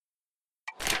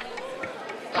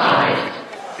Hello,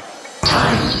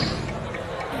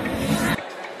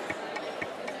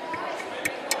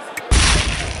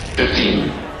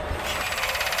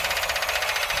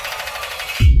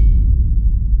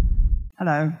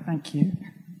 thank you.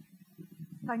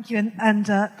 Thank you, and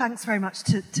thanks very much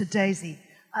to Daisy.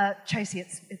 Tracy,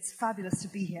 it's fabulous to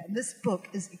be here. And this book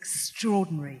is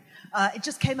extraordinary. It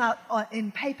just came out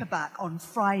in paperback on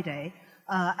Friday,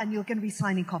 and you're going to be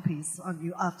signing copies on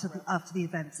you after the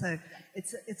event. So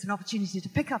it's an opportunity to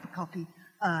pick up a copy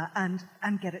and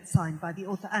get it signed by the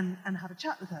author and have a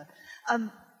chat with her,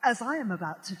 as I am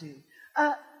about to do.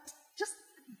 Just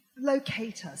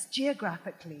locate us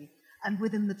geographically and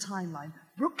within the timeline.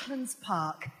 Brooklands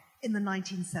Park in the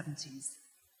 1970s.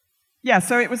 Yeah,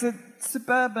 so it was a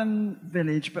suburban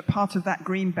village, but part of that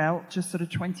green belt, just sort of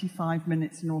 25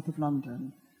 minutes north of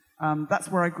London. That's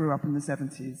where I grew up in the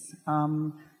 70s.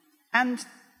 And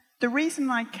the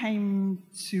reason I came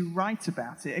to write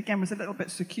about it, again, was a little bit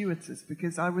circuitous,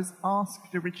 because I was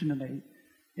asked originally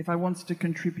if I wanted to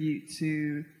contribute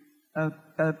to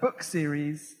a book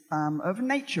series of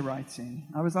nature writing.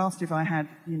 I was asked if I had,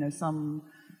 some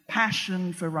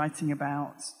passion for writing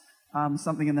about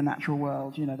something in the natural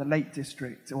world, the Lake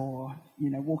District, or,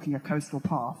 walking a coastal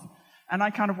path. And I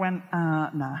kind of went,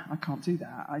 nah, I can't do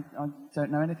that. I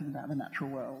don't know anything about the natural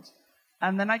world.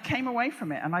 And then I came away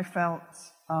from it, and I felt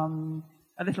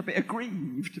a little bit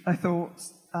aggrieved. I thought,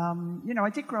 I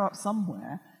did grow up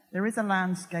somewhere. There is a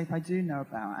landscape I do know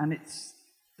about, and it's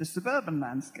the suburban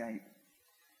landscape.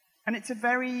 And it's a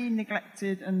very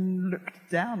neglected and looked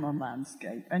down on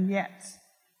landscape, and yet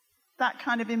that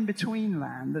kind of in-between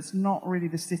land that's not really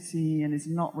the city and is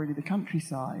not really the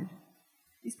countryside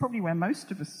is probably where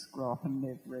most of us grow up and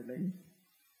live, really.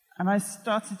 And I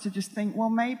started to just think, well,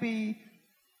 maybe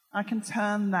I can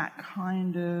turn that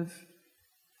kind of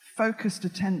focused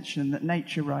attention that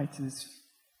nature writers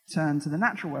turn to the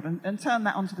natural world and turn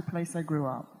that onto the place I grew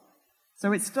up.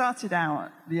 So it started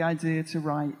out, the idea to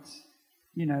write,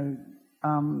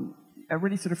 a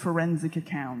really sort of forensic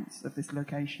account of this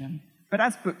location. But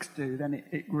as books do, then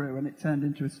it grew, and it turned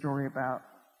into a story about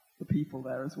the people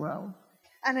there as well.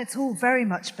 And it's all very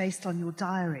much based on your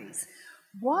diaries.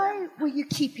 Why were you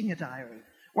keeping a diary?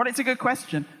 Well, it's a good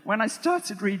question. When I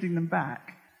started reading them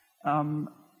back,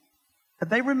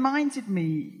 they reminded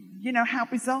me, how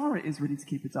bizarre it is really to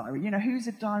keep a diary. Who's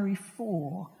a diary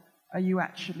for? Are you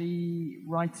actually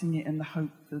writing it in the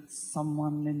hope that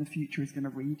someone in the future is going to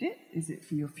read it? Is it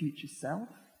for your future self?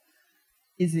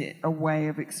 Is it a way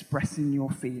of expressing your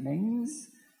feelings?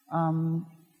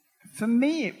 For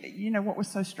me, what was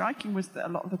so striking was that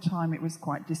a lot of the time it was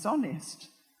quite dishonest.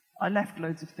 I left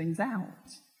loads of things out.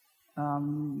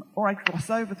 Or I'd gloss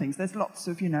over things. There's lots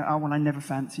of, I never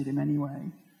fancied him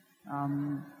anyway.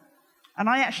 And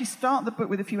I actually start the book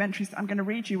with a few entries that I'm going to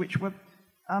read you, which were,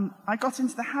 I got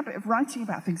into the habit of writing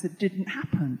about things that didn't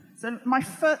happen. So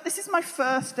this is my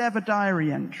first ever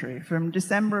diary entry from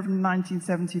December of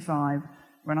 1975,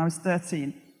 when I was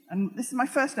 13. And this is my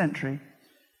first entry.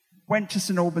 Went to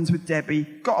St Albans with Debbie,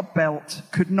 got a belt,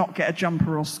 could not get a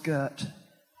jumper or skirt.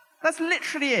 That's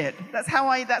literally it. That's how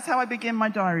I begin my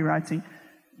diary writing.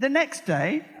 The next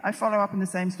day, I follow up in the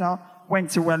same style.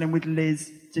 Went to Welling with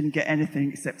Liz, didn't get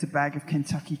anything except a bag of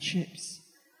Kentucky chips.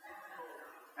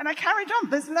 And I carried on,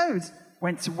 there's loads.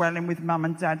 Went to Welling with Mum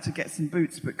and Dad to get some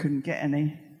boots, but couldn't get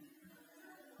any.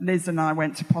 Liz and I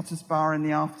went to Potter's Bar in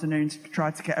the afternoon to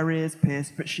try to get her ears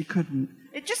pierced, but she couldn't.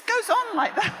 It just goes on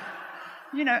like that.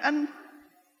 And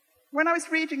when I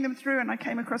was reading them through and I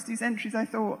came across these entries, I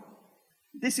thought,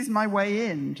 this is my way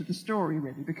in to the story,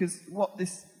 really, because what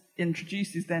this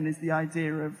introduces then is the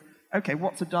idea of, okay,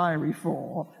 what's a diary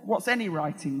for? What's any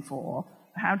writing for?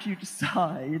 How do you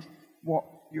decide what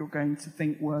you're going to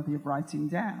think worthy of writing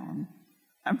down?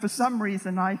 And for some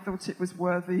reason, I thought it was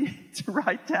worthy to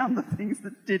write down the things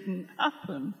that didn't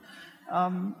happen,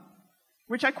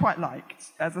 which I quite liked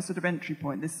as a sort of entry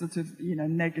point, this sort of,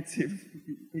 negative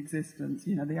existence,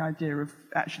 the idea of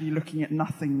actually looking at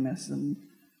nothingness and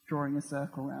drawing a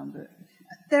circle around it.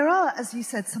 There are, as you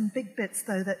said, some big bits,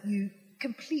 though, that you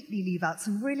completely leave out,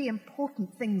 some really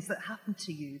important things that happen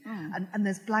to you, and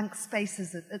there's blank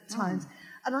spaces at times.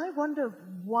 And I wonder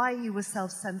why you were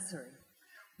self-censoring.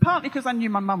 Partly because I knew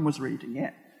my mum was reading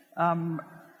it, and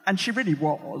she really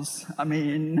was. I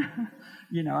mean,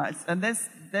 and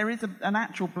there is an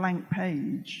actual blank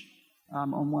page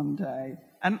on one day.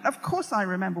 And of course I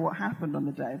remember what happened on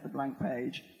the day of the blank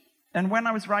page. And when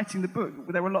I was writing the book,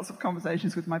 there were lots of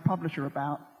conversations with my publisher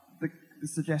about the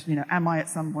suggestion, am I at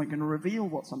some point going to reveal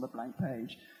what's on the blank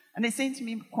page? And it seemed to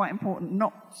me quite important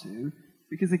not to,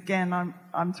 because again,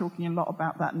 I'm talking a lot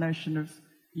about that notion of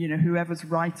whoever's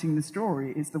writing the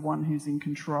story is the one who's in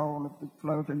control of the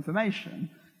flow of information.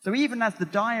 So even as the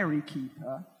diary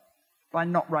keeper, by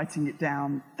not writing it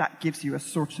down, that gives you a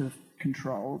sort of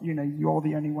control. You're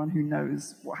the only one who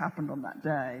knows what happened on that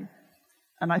day.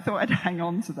 And I thought I'd hang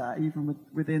on to that even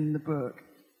within the book.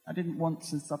 I didn't want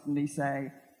to suddenly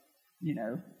say,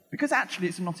 because actually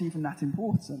it's not even that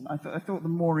important. I thought the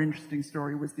more interesting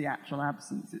story was the actual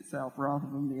absence itself rather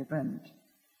than the event.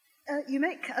 You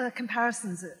make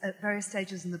comparisons at various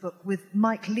stages in the book with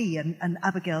Mike Leigh and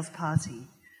Abigail's Party.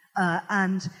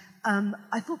 And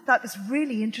I thought that was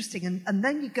really interesting. And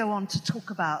then you go on to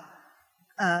talk about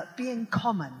being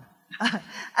common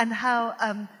and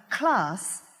how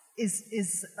class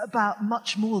is about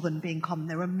much more than being common.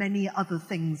 There are many other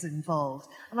things involved.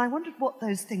 And I wondered what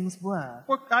those things were.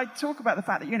 Well, I talk about the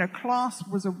fact that, class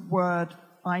was a word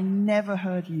I never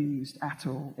heard used at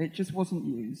all. It just wasn't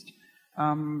used.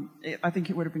 I think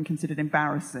it would have been considered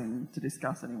embarrassing to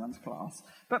discuss anyone's class.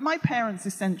 But my parents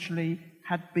essentially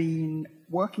had been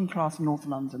working class North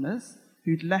Londoners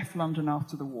who'd left London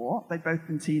after the war. They'd both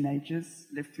been teenagers,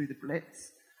 lived through the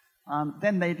Blitz.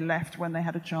 Then they'd left when they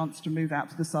had a chance to move out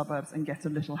to the suburbs and get a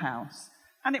little house.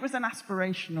 And it was an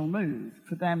aspirational move.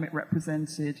 For them, it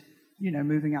represented,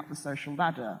 moving up the social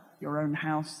ladder. Your own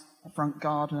house, a front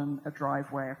garden, a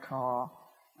driveway, a car.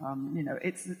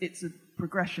 It's a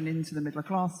progression into the middle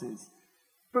classes.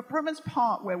 But Brummers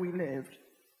Park, where we lived,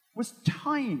 was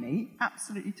tiny,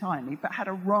 absolutely tiny, but had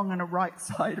a wrong and a right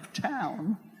side of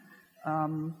town.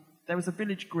 There was a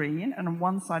village green, and on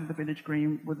one side of the village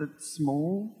green were the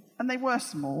small, and they were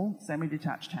small,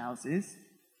 semi-detached houses,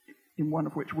 in one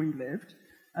of which we lived.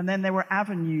 And then there were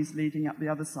avenues leading up the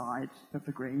other side of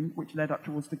the green, which led up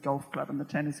towards the golf club and the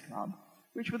tennis club,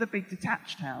 which were the big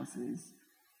detached houses.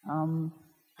 And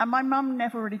my mum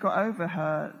never really got over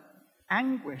her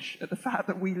anguish at the fact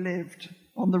that we lived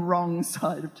on the wrong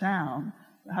side of town,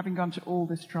 having gone to all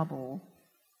this trouble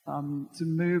to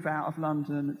move out of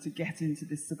London, to get into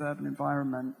this suburban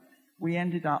environment. We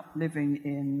ended up living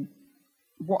in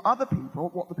what the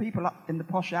people up in the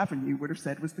posh avenue would have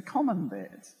said was the common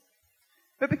bit.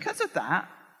 But because of that,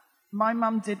 my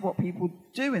mum did what people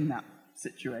do in that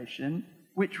situation,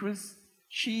 which was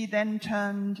she then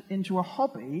turned into a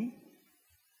hobby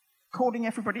calling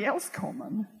everybody else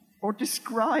common or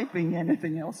describing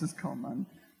anything else as common.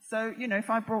 So, if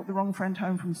I brought the wrong friend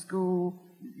home from school,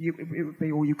 it would be,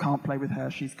 you can't play with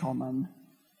her, she's common.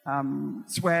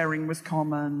 Swearing was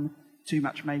common. Too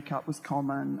much makeup was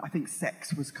common. I think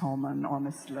sex was common,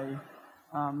 honestly.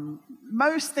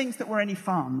 Most things that were any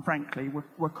fun, frankly,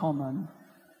 were common.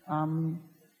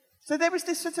 So there was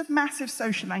this sort of massive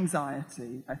social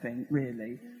anxiety, I think,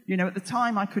 really. At the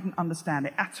time, I couldn't understand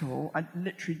it at all. I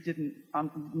literally didn't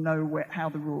know how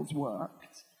the rules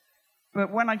worked.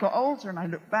 But when I got older and I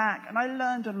looked back, and I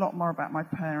learned a lot more about my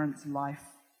parents' life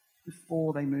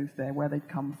before they moved there, where they'd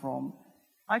come from,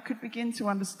 I could begin to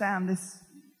understand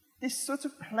this sort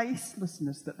of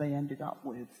placelessness that they ended up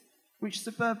with, which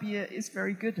suburbia is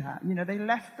very good at. They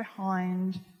left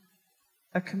behind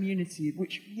a community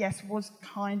which, yes, was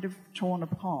kind of torn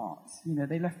apart.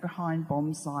 They left behind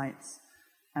bomb sites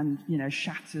and,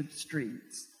 shattered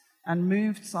streets and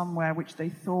moved somewhere which they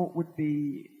thought would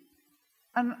be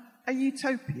a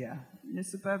utopia.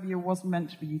 Suburbia was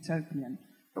meant to be utopian.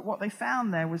 But what they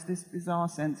found there was this bizarre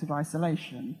sense of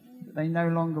isolation, that they no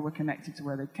longer were connected to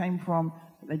where they came from,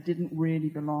 that they didn't really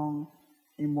belong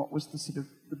in what was the sort of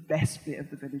the best bit of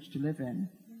the village to live in.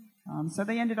 So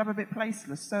they ended up a bit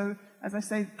placeless. So, as I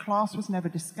say, class was never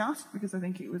discussed because I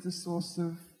think it was a source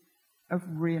of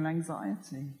real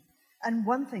anxiety. And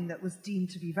one thing that was deemed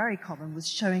to be very common was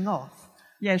showing off.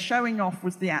 Yeah, showing off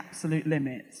was the absolute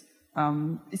limit,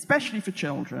 especially for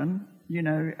children.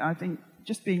 I think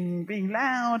just being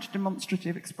loud,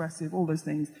 demonstrative, expressive, all those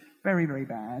things, very, very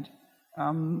bad.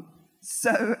 And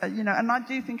I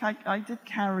do think I did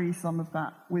carry some of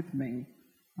that with me.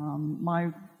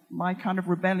 My kind of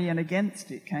rebellion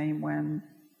against it came when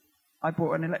I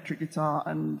bought an electric guitar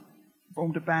and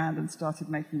formed a band and started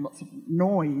making lots of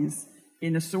noise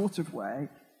in a sort of way.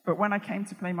 But when I came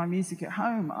to play my music at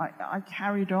home, I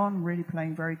carried on really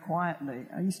playing very quietly.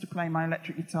 I used to play my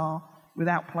electric guitar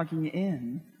without plugging it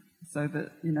in so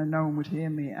that, no one would hear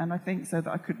me. And I think so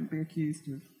that I couldn't be accused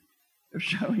of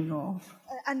showing off.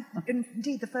 And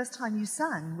indeed, the first time you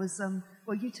sang was,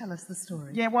 you tell us the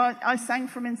story. Yeah, well, I sang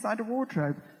from inside a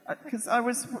wardrobe because I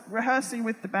was rehearsing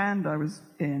with the band I was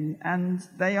in, and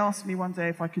they asked me one day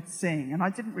if I could sing, and I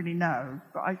didn't really know,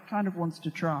 but I kind of wanted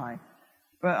to try.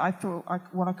 But I thought, I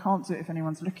can't do it if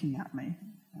anyone's looking at me.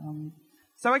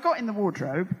 So I got in the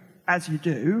wardrobe, as you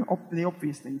do, the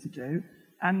obvious thing to do,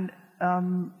 and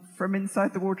from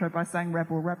Inside the Wardrobe, I sang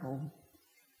Rebel, Rebel.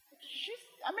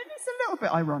 It's a little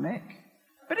bit ironic,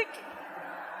 but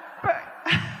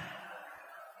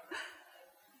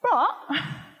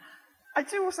I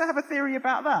do also have a theory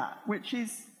about that, which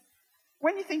is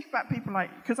when you think about people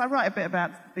like, because I write a bit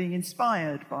about being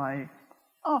inspired by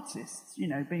artists,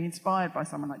 being inspired by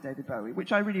someone like David Bowie,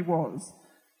 which I really was.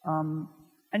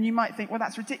 And you might think, well,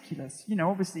 that's ridiculous.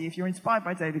 Obviously, if you're inspired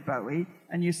by David Bowie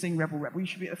and you sing Rebel, Rebel, you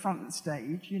should be at the front of the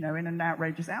stage, in an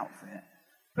outrageous outfit.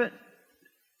 But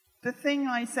the thing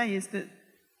I say is that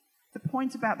the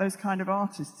point about those kind of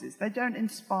artists is they don't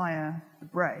inspire the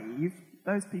brave.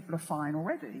 Those people are fine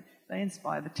already. They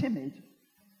inspire the timid.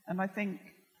 And I think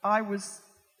I was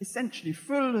essentially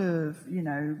full of,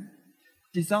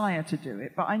 desire to do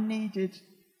it, but I needed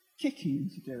kicking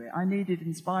to do it. I needed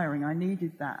inspiring. I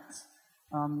needed that,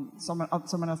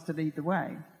 someone else to lead the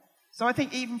way. So I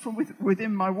think even from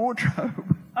within my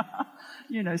wardrobe,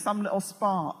 some little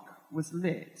spark was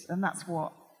lit, and that's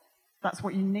what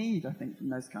you need, I think, from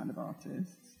those kind of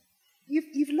artists.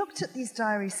 You've looked at these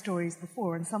diary stories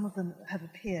before, and some of them have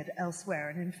appeared elsewhere.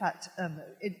 And in fact,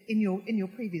 in your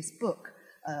previous book,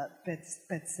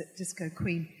 Bedsit Disco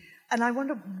Queen, and I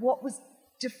wonder what was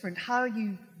different, how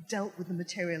you dealt with the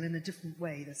material in a different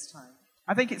way this time.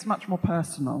 I think it's much more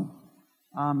personal.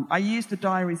 I used the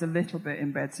diaries a little bit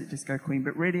in Bedsit Disco Queen,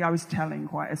 but really I was telling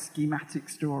quite a schematic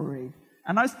story.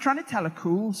 And I was trying to tell a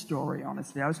cool story,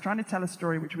 honestly. I was trying to tell a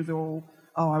story which was all,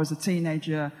 I was a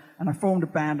teenager, and I formed a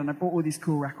band, and I bought all these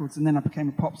cool records, and then I became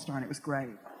a pop star, and it was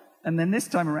great. And then this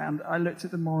time around, I looked at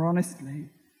them more honestly,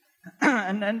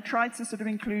 and tried to sort of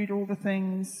include all the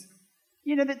things,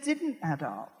 that didn't add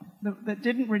up, that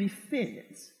didn't really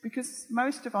fit, because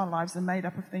most of our lives are made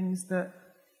up of things that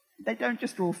they don't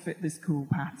just all fit this cool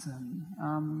pattern.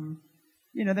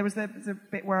 There was a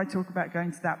bit where I talk about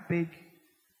going to that big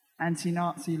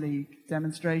anti-Nazi League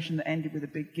demonstration that ended with a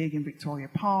big gig in Victoria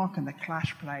Park, and the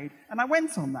Clash played, and I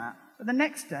went on that. But the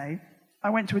next day,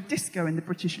 I went to a disco in the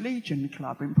British Legion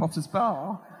Club in Potter's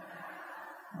Bar,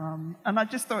 and I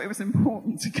just thought it was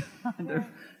important to kind of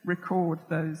record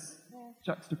those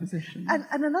juxtapositions.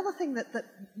 And another thing that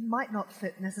might not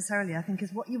fit necessarily, I think,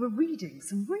 is what you were reading,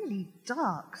 some really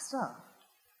dark stuff.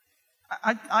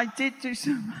 I did do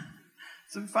some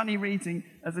funny reading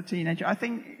as a teenager. I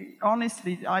think,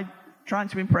 honestly, I trying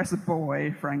to impress a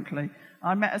boy, frankly.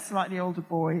 I met a slightly older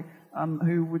boy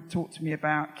who would talk to me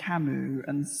about Camus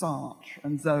and Sartre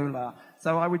and Zola.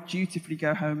 So I would dutifully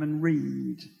go home and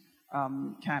read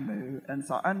Camus and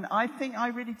Sartre. And I think I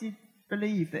really did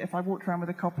believe that if I walked around with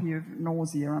a copy of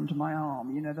Nausea under my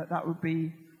arm, that would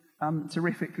be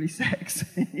terrifically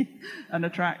sexy and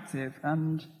attractive.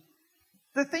 And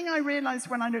the thing I realised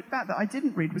when I looked back that I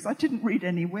didn't read was I didn't read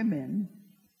any women.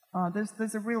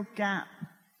 There's a real gap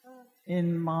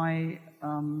in my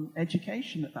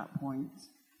education at that point.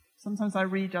 Sometimes I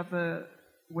read other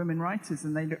women writers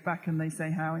and they look back and they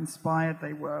say how inspired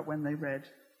they were when they read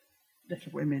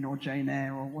Little Women or Jane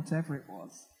Eyre or whatever it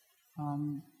was.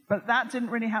 But that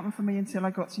didn't really happen for me until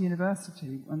I got to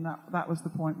university, and that was the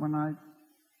point when I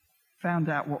found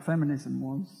out what feminism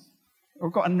was, or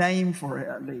got a name for it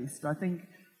at least. I think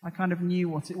I kind of knew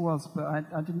what it was, but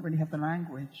I didn't really have the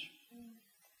language.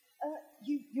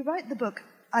 You write the book,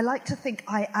 I like to think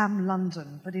I am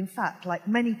London, but in fact, like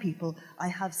many people, I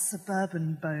have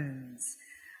suburban bones.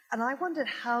 And I wondered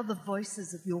how the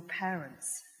voices of your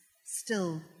parents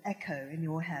still echo in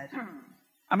your head.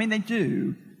 I mean, they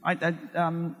do.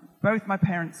 Both my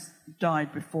parents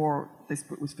died before this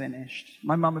book was finished.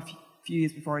 My mum a few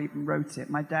years before I even wrote it.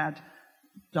 My dad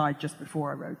died just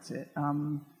before I wrote it.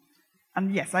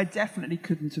 And yes, I definitely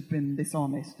couldn't have been this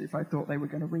honest if I thought they were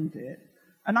going to read it.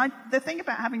 And the thing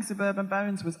about having suburban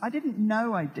bones was I didn't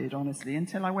know I did, honestly,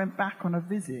 until I went back on a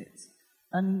visit.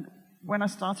 And when I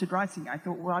started writing, I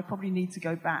thought, well, I probably need to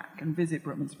go back and visit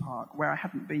Brookmans Park, where I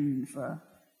hadn't been for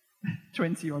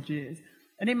 20-odd years.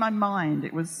 And in my mind,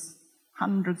 it was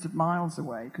hundreds of miles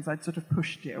away, because I'd sort of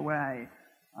pushed it away.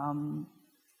 And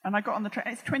I got on the train.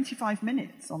 It's 25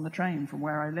 minutes on the train from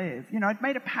where I live. I'd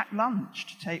made a packed lunch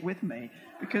to take with me,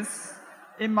 because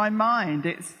in my mind,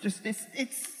 it's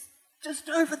just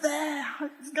over there.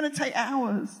 It's going to take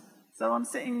hours. So I'm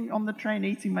sitting on the train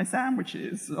eating my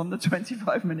sandwiches on the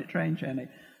 25-minute train journey.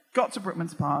 Got to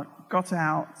Brookmans Park, got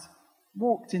out,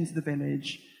 walked into the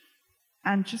village,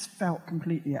 and just felt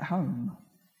completely at home.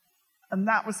 And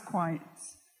that was quite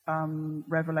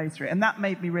revelatory. And that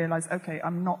made me realize, okay,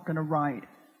 I'm not going to write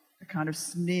a kind of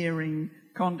sneering,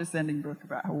 condescending book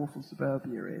about how awful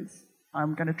suburbia is.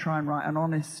 I'm going to try and write an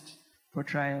honest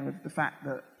portrayal of the fact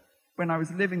that when I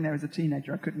was living there as a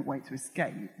teenager, I couldn't wait to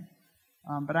escape.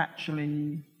 But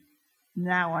actually,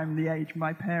 now I'm the age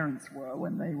my parents were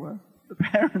when they were the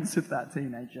parents of that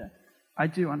teenager. I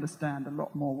do understand a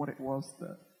lot more what it was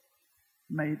that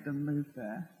made them move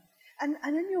there. And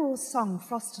in your song,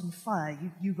 Frost and Fire,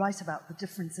 you write about the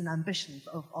difference in ambition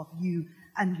of you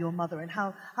and your mother and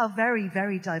how very,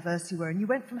 very diverse you were. And you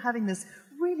went from having this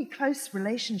really close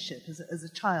relationship as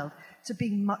a child to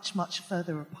being much, much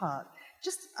further apart.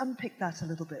 Just unpick that a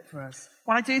little bit for us.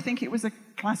 Well, I do think it was a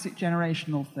classic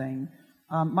generational thing.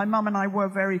 My mum and I were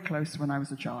very close when I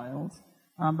was a child,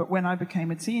 but when I became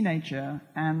a teenager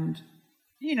and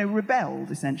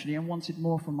rebelled, essentially, and wanted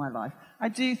more from my life, I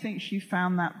do think she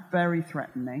found that very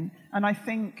threatening. And I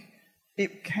think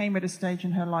it came at a stage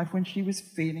in her life when she was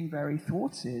feeling very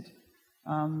thwarted.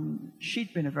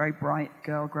 She'd been a very bright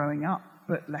girl growing up,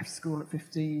 but left school at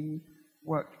 15,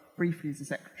 worked briefly as a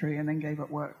secretary, and then gave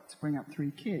up work to bring up 3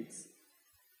 kids.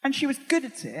 And she was good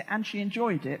at it, and she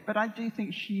enjoyed it, but I do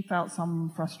think she felt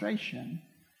some frustration.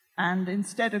 And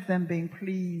instead of them being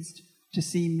pleased to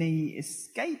see me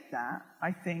escape that,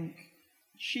 I think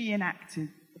she enacted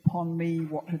upon me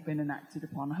what had been enacted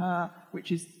upon her,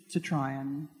 which is to try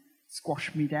and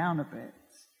squash me down a bit.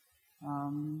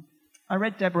 I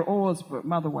read Deborah Orr's book,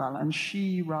 Motherwell, and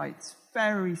she writes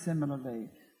very similarly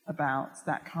about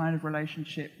that kind of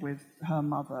relationship with her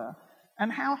mother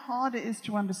and how hard it is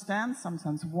to understand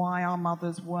sometimes why our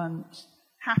mothers weren't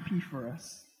happy for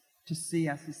us to see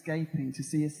us escaping, to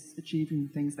see us achieving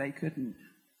things they couldn't.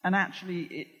 And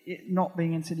actually, it not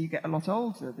being until you get a lot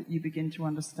older that you begin to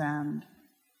understand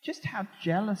just how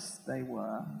jealous they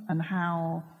were and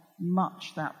how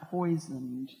much that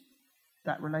poisoned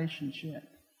that relationship.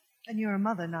 And you're a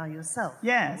mother now yourself.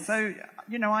 Yeah, so,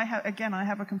 I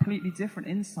have a completely different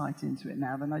insight into it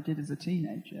now than I did as a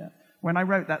teenager. When I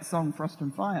wrote that song, Frost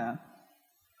and Fire,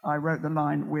 I wrote the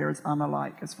line, "We're as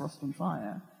unalike as frost and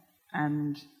fire."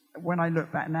 And when I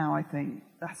look back now, I think,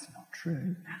 that's not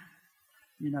true.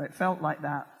 It felt like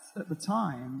that at the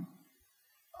time.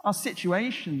 Our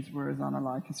situations were as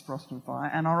unalike as frost and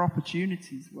fire, and our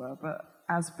opportunities were, but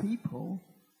as people,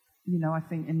 I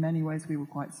think in many ways we were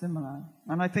quite similar.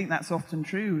 And I think that's often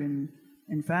true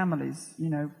in families,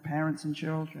 parents and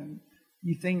children.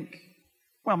 You think,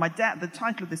 well, my dad, the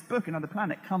title of this book, Another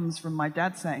Planet, comes from my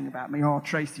dad saying about me, "Oh,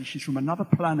 Tracy, she's from another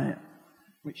planet,"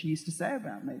 which he used to say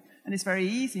about me. And it's very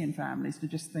easy in families to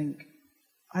just think,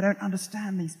 I don't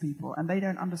understand these people, and they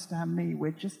don't understand me.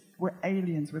 We're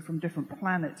aliens. We're from different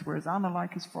planets. We're as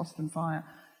unalike as frost and fire.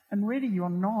 And really, you're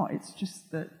not. It's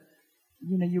just that,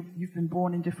 you've been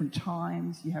born in different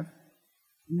times. You have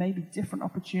maybe different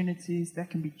opportunities. There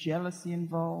can be jealousy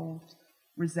involved,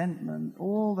 resentment,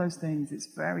 all those things.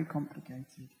 It's very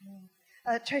complicated.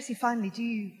 Tracy, finally, do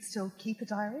you still keep a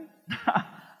diary?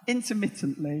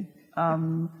 Intermittently.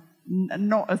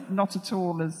 Not at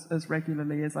all as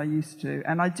regularly as I used to.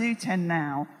 And I do tend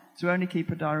now to only keep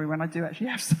a diary when I do actually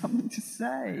have something to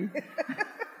say.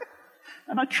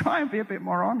 And I try and be a bit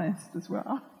more honest as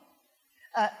well.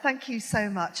 Thank you so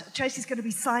much. Tracy's going to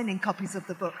be signing copies of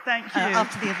the book Thank you.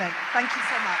 After the event. Thank you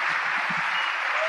so much.